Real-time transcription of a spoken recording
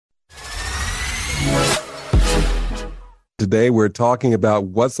Today, we're talking about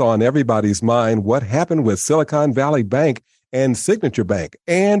what's on everybody's mind, what happened with Silicon Valley Bank and Signature Bank,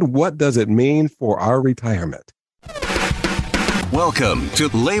 and what does it mean for our retirement? Welcome to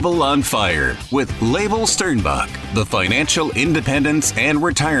Label on Fire with Label Sternbach, the financial independence and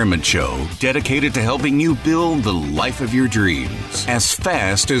retirement show dedicated to helping you build the life of your dreams as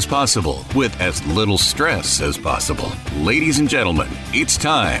fast as possible with as little stress as possible. Ladies and gentlemen, it's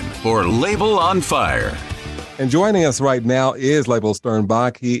time for Label on Fire. And joining us right now is Label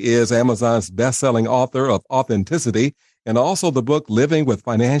Sternbach. He is Amazon's best-selling author of Authenticity and also the book Living with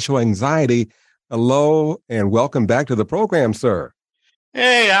Financial Anxiety. Hello and welcome back to the program, sir.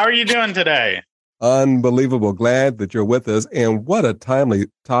 Hey, how are you doing today? Unbelievable. Glad that you're with us. And what a timely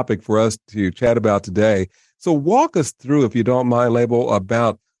topic for us to chat about today. So walk us through, if you don't mind, Label,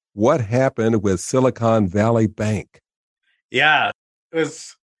 about what happened with Silicon Valley Bank. Yeah, it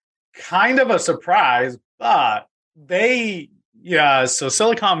was kind of a surprise, but so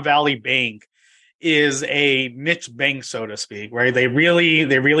Silicon Valley Bank is a niche bank, so to speak, right? They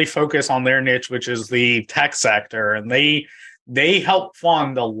really focus on their niche, which is the tech sector, and they help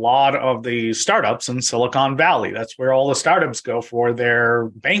fund a lot of the startups in Silicon Valley. That's where all the startups go for their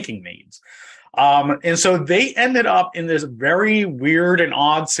banking needs. And so they ended up in this very weird and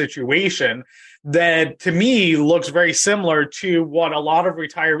odd situation that to me looks very similar to what a lot of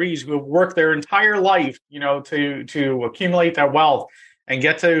retirees who have worked their entire life, to accumulate their wealth and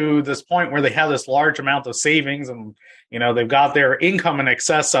get to this point where they have this large amount of savings and, they've got their income in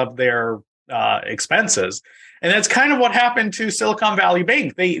excess of their expenses. And that's kind of what happened to Silicon Valley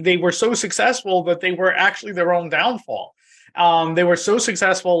Bank. They were so successful that they were actually their own downfall. They were so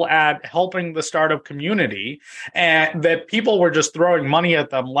successful at helping the startup community and that people were just throwing money at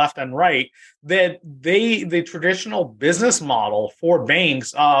them left and right, that the traditional business model for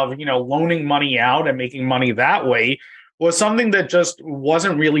banks of, loaning money out and making money that way was something that just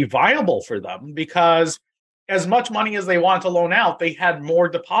wasn't really viable for them, because as much money as they wanted to loan out, they had more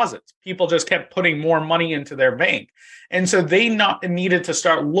deposits. People just kept putting more money into their bank. And so they needed to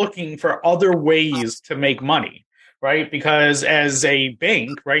start looking for other ways to make money, right? Because as a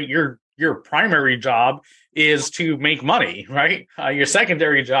bank, right, your primary job is to make money, right? Your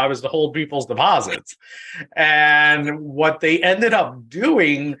secondary job is to hold people's deposits. And what they ended up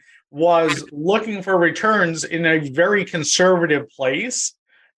doing was looking for returns in a very conservative place.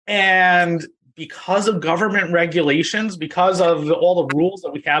 And because of government regulations, because of all the rules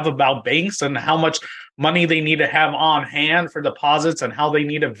that we have about banks and how much money they need to have on hand for deposits and how they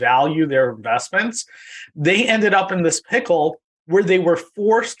need to value their investments, they ended up in this pickle where they were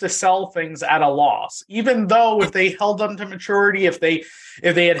forced to sell things at a loss, even though if they held them to maturity, if they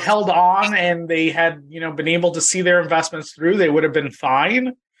had held on and they had been able to see their investments through, they would have been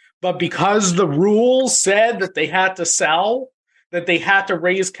fine. But because the rules said that they had to sell, that they had to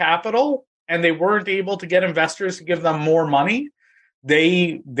raise capital, and they weren't able to get investors to give them more money,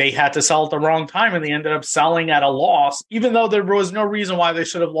 they had to sell at the wrong time, and they ended up selling at a loss, even though there was no reason why they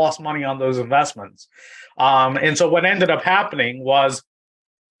should have lost money on those investments. And so what ended up happening was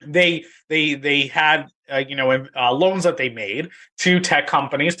they had loans that they made to tech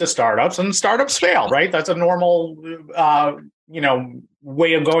companies, to startups, and startups fail, right? That's a normal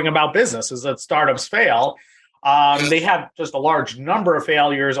way of going about business, is that startups fail. They had just a large number of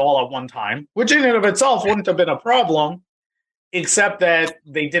failures all at one time, which in and of itself wouldn't have been a problem, except that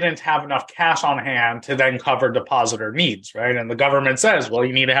they didn't have enough cash on hand to then cover depositor needs, right? And the government says, well,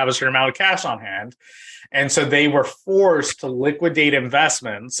 you need to have a certain amount of cash on hand. And so they were forced to liquidate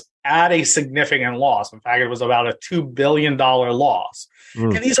investments at a significant loss. In fact, it was about a $2 billion loss.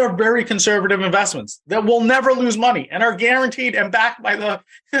 And these are very conservative investments that will never lose money and are guaranteed and backed by the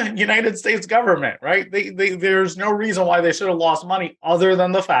United States government, right? There's no reason why they should have lost money other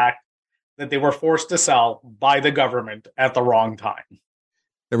than the fact that they were forced to sell by the government at the wrong time.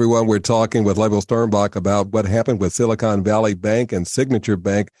 Everyone, we're talking with Label Sternbach about what happened with Silicon Valley Bank and Signature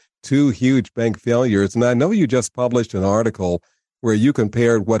Bank, two huge bank failures. And I know you just published an article where you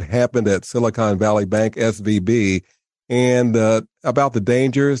compared what happened at Silicon Valley Bank, SVB, and about the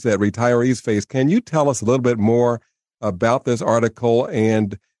dangers that retirees face. Can you tell us a little bit more about this article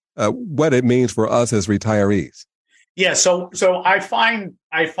and what it means for us as retirees? Yeah, so I find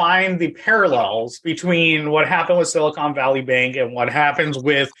the parallels between what happened with Silicon Valley Bank and what happens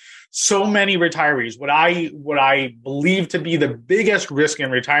with so many retirees. What I believe to be the biggest risk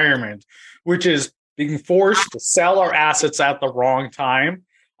in retirement, which is being forced to sell our assets at the wrong time.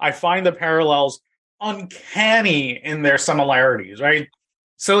 I find the parallels uncanny in their similarities, right?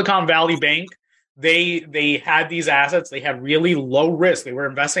 Silicon Valley Bank, they had these assets. They had really low risk. They were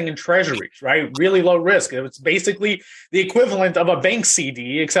investing in treasuries, right? Really low risk. It was basically the equivalent of a bank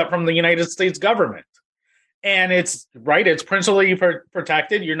CD, except from the United States government. And it's principally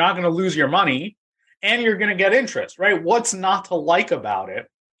protected. You're not going to lose your money, and you're going to get interest, right? What's not to like about it,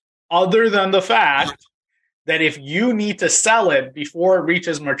 other than the fact that if you need to sell it before it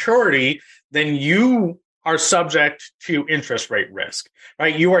reaches maturity, then you are subject to interest rate risk,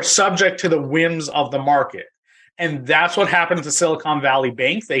 right? You are subject to the whims of the market. And that's what happened to Silicon Valley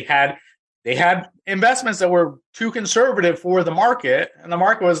Bank. They had investments that were too conservative for the market. And the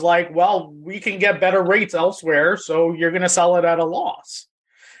market was like, well, we can get better rates elsewhere, so you're going to sell it at a loss.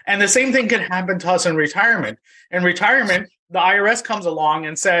 And the same thing can happen to us in retirement. In retirement, the IRS comes along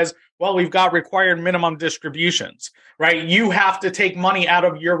and says, well, we've got required minimum distributions, right? You have to take money out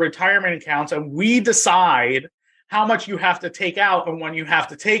of your retirement accounts, and we decide how much you have to take out and when you have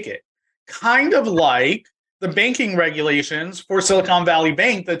to take it. Kind of like the banking regulations for Silicon Valley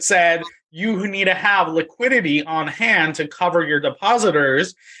Bank that said you need to have liquidity on hand to cover your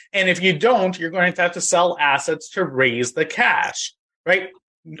depositors. And if you don't, you're going to have to sell assets to raise the cash, right?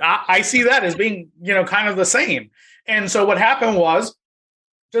 I see that as being, kind of the same. And so what happened was,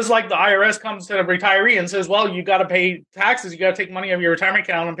 just like the IRS comes to the retiree and says, well, you got to pay taxes. You got to take money out of your retirement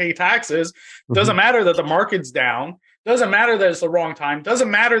account and pay taxes. Doesn't matter that the market's down. Doesn't matter that it's the wrong time. Doesn't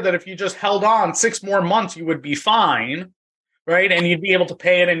matter that if you just held on 6 more months, you would be fine, right? And you'd be able to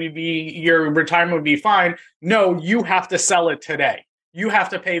pay it and your retirement would be fine. No, you have to sell it today. You have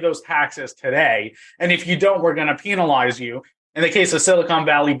to pay those taxes today. And if you don't, we're going to penalize you. In the case of Silicon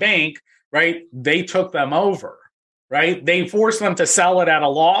Valley Bank, right, they took them over. Right? They forced them to sell it at a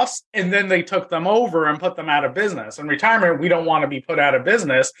loss, and then they took them over and put them out of business. In retirement, we don't want to be put out of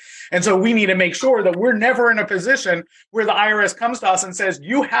business. And so we need to make sure that we're never in a position where the IRS comes to us and says,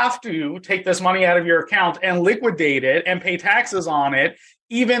 you have to take this money out of your account and liquidate it and pay taxes on it,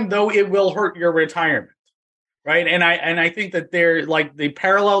 even though it will hurt your retirement. Right. And I think that the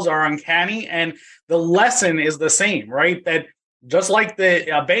parallels are uncanny, and the lesson is the same, right? That just like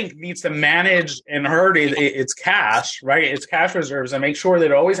the bank needs to manage and herd its cash, right? Its cash reserves, and make sure that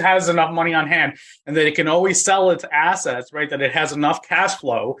it always has enough money on hand and that it can always sell its assets, right? That it has enough cash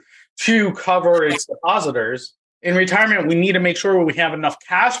flow to cover its depositors. In retirement, we need to make sure we have enough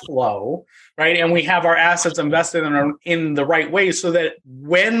cash flow, right? And we have our assets invested in the right way so that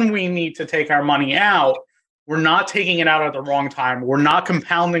when we need to take our money out, we're not taking it out at the wrong time. We're not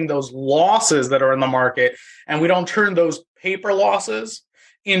compounding those losses that are in the market, and we don't turn those paper losses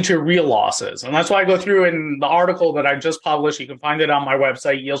into real losses. And that's why I go through in the article that I just published. You can find it on my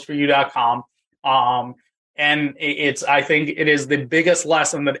website, yieldsforyou.com. And I think it is the biggest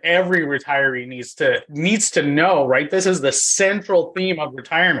lesson that every retiree needs to know, right? This is the central theme of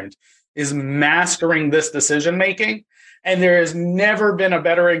retirement, is mastering this decision making. And there has never been a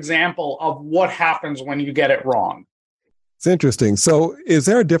better example of what happens when you get it wrong. It's interesting. So is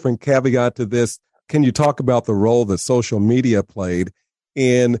there a different caveat to this? Can you talk about the role that social media played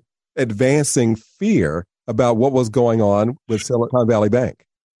in advancing fear about what was going on with Silicon Valley Bank?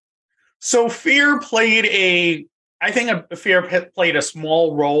 So fear played a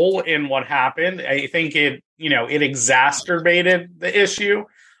small role in what happened. I think it exacerbated the issue.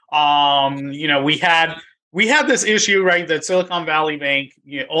 We had this issue, right, that Silicon Valley Bank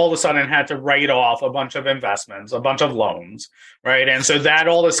all of a sudden had to write off a bunch of investments, a bunch of loans, right? And so that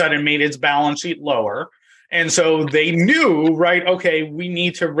all of a sudden made its balance sheet lower. And so they knew, right, okay, we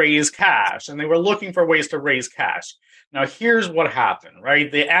need to raise cash. And they were looking for ways to raise cash. Now, here's what happened,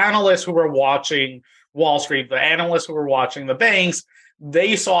 right? The analysts who were watching Wall Street, the analysts who were watching the banks,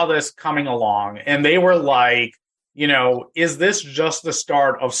 they saw this coming along and they were like, is this just the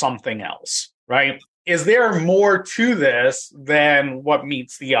start of something else, right? Is there more to this than what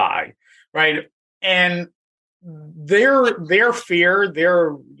meets the eye, right? And their fear,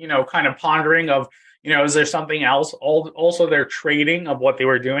 their kind of pondering of, is there something else? Also, their trading of what they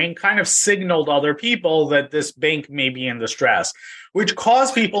were doing kind of signaled other people that this bank may be in distress, which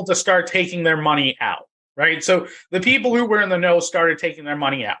caused people to start taking their money out, right? So the people who were in the know started taking their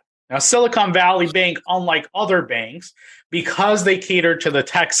money out. Now, Silicon Valley Bank, unlike other banks, because they cater to the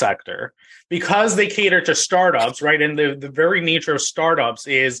tech sector, because they cater to startups, right? And the very nature of startups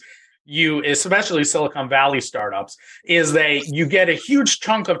is especially Silicon Valley startups, is that you get a huge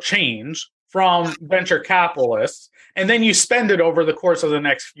chunk of change from venture capitalists, and then you spend it over the course of the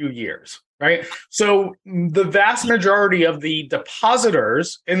next few years, right? So the vast majority of the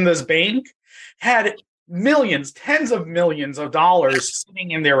depositors in this bank had millions, tens of millions of dollars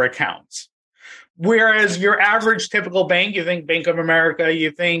sitting in their accounts. Whereas your average typical bank, you think Bank of America, you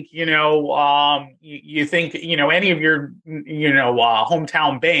think, you think, any of your,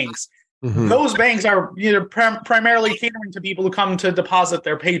 hometown banks, those banks are primarily catering to people who come to deposit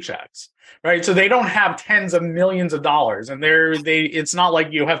their paychecks, right? So they don't have tens of millions of dollars, and it's not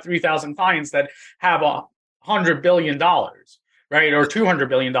like you have 3,000 clients that have $100 billion, right? Or $200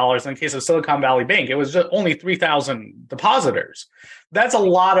 billion in the case of Silicon Valley Bank. It was just only 3,000 depositors. That's a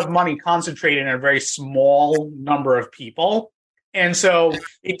lot of money concentrated in a very small number of people. And so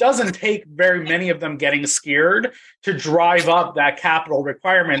it doesn't take very many of them getting scared to drive up that capital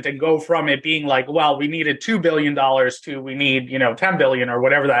requirement and go from it being like, well, we needed $2 billion to we need, $10 billion or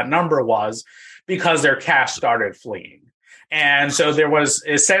whatever that number was, because their cash started fleeing. And so there was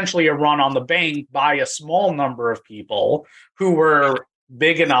essentially a run on the bank by a small number of people who were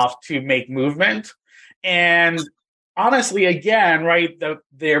big enough to make movement. And honestly, again, right,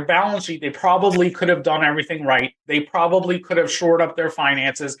 their balance sheet, they probably could have done everything right. They probably could have shored up their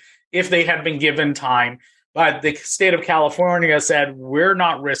finances if they had been given time. But the state of California said, we're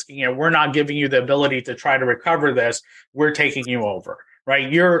not risking it. We're not giving you the ability to try to recover this. We're taking you over.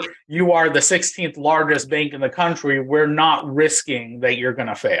 Right, you are the 16th largest bank in the country. We're not risking that you're going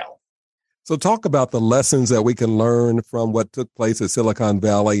to fail. So talk about the lessons that we can learn from what took place at Silicon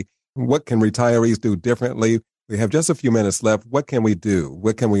Valley. What can retirees do differently? We have just a few minutes left. What can we do?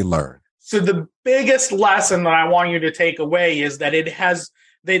 What can we learn? So the biggest lesson that I want you to take away is that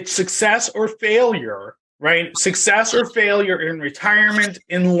that success or failure, right? Success or failure in retirement,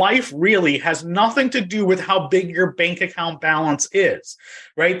 in life, really has nothing to do with how big your bank account balance is,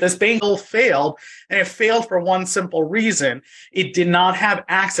 right? This bank failed, and it failed for one simple reason. It did not have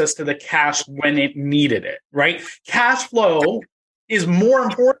access to the cash when it needed it, right? Cash flow is more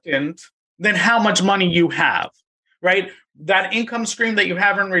important than how much money you have, right? That income stream that you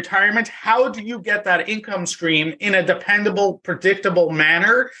have in retirement, how do you get that income stream in a dependable, predictable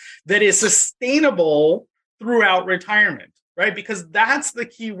manner that is sustainable throughout retirement, right? Because that's the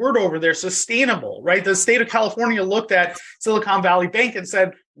key word over there, sustainable, right? The state of California looked at Silicon Valley Bank and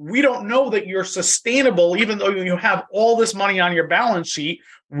said, we don't know that you're sustainable, even though you have all this money on your balance sheet,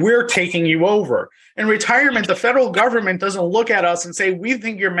 we're taking you over. In retirement, the federal government doesn't look at us and say, we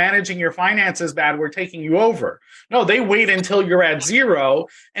think you're managing your finances bad, we're taking you over. No, they wait until you're at zero,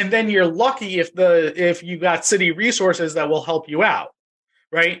 and then you're lucky if you got city resources that will help you out,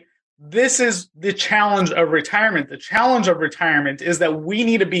 right? This is the challenge of retirement. The challenge of retirement is that we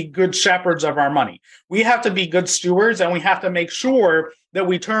need to be good shepherds of our money. We have to be good stewards, and we have to make sure that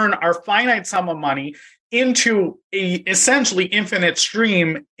we turn our finite sum of money into a essentially infinite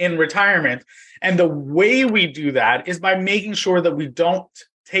stream in retirement. And the way we do that is by making sure that we don't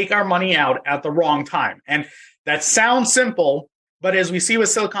take our money out at the wrong time. And that sounds simple, but as we see with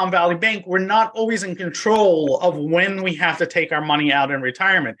Silicon Valley Bank, we're not always in control of when we have to take our money out in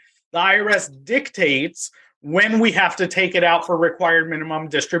retirement. The IRS dictates when we have to take it out for required minimum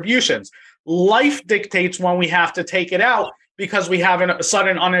distributions. Life dictates when we have to take it out because we have a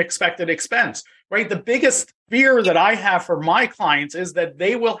sudden unexpected expense, right? The biggest fear that I have for my clients is that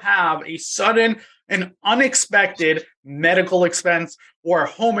they will have a sudden and unexpected medical expense or a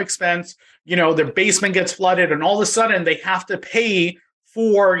home expense. Their basement gets flooded, and all of a sudden they have to pay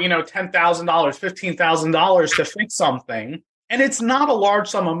for, $10,000, $15,000 to fix something. And it's not a large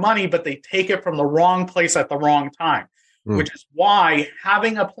sum of money, but they take it from the wrong place at the wrong time, which is why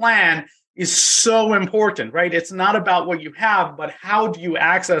having a plan is so important, right? It's not about what you have, but how do you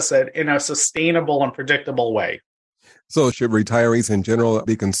access it in a sustainable and predictable way? So should retirees in general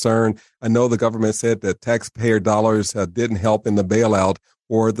be concerned? I know the government said that taxpayer dollars didn't help in the bailout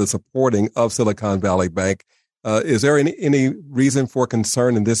or the supporting of Silicon Valley Bank. Is there any reason for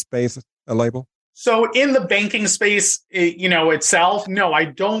concern in this space, Label? So in the banking space, itself, no, I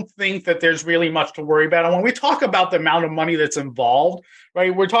don't think that there's really much to worry about. And when we talk about the amount of money that's involved,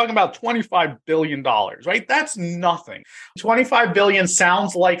 right, we're talking about $25 billion, right? That's nothing. $25 billion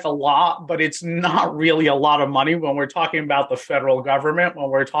sounds like a lot, but it's not really a lot of money when we're talking about the federal government, when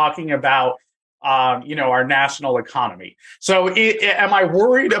we're talking about our national economy. So am I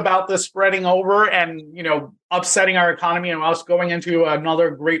worried about this spreading over and, upsetting our economy and us going into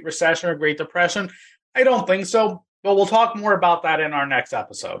another Great Recession or Great Depression? I don't think so, but we'll talk more about that in our next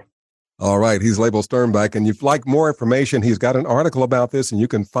episode. All right. He's Label Sternbach. And if you'd like more information, he's got an article about this, and you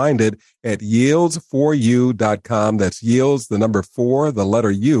can find it at yields4u.com. That's yields, the number 4, the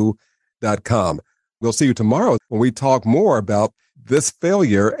letter U.com. We'll see you tomorrow when we talk more about this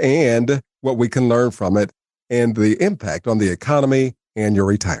failure and what we can learn from it and the impact on the economy and your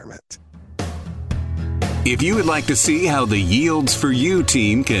retirement. If you would like to see how the Yields for You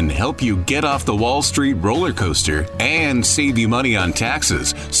team can help you get off the Wall Street roller coaster and save you money on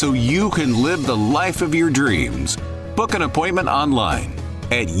taxes so you can live the life of your dreams, book an appointment online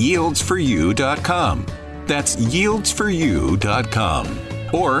at yieldsforyou.com. That's yieldsforyou.com.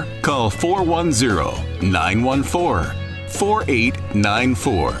 Or call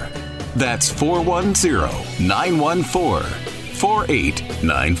 410-914-4894. That's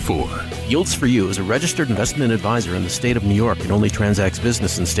 410-914-4894. Yields for You is a registered investment advisor in the state of New York and only transacts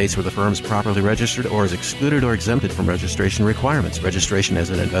business in states where the firm is properly registered or is excluded or exempted from registration requirements. Registration as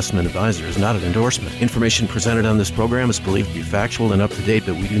an investment advisor is not an endorsement. Information presented on this program is believed to be factual and up to date,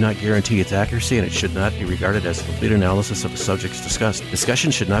 but we do not guarantee its accuracy, and it should not be regarded as a complete analysis of the subjects discussed.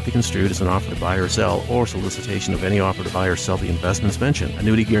 Discussion should not be construed as an offer to buy or sell or solicitation of any offer to buy or sell the investments mentioned.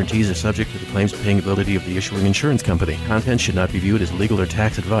 Annuity guarantees are subject to the claims paying ability of the issuing insurance company. Content should not be viewed as legal or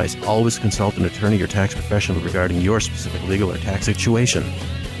tax advice. Always consult an attorney or tax professional regarding your specific legal or tax situation.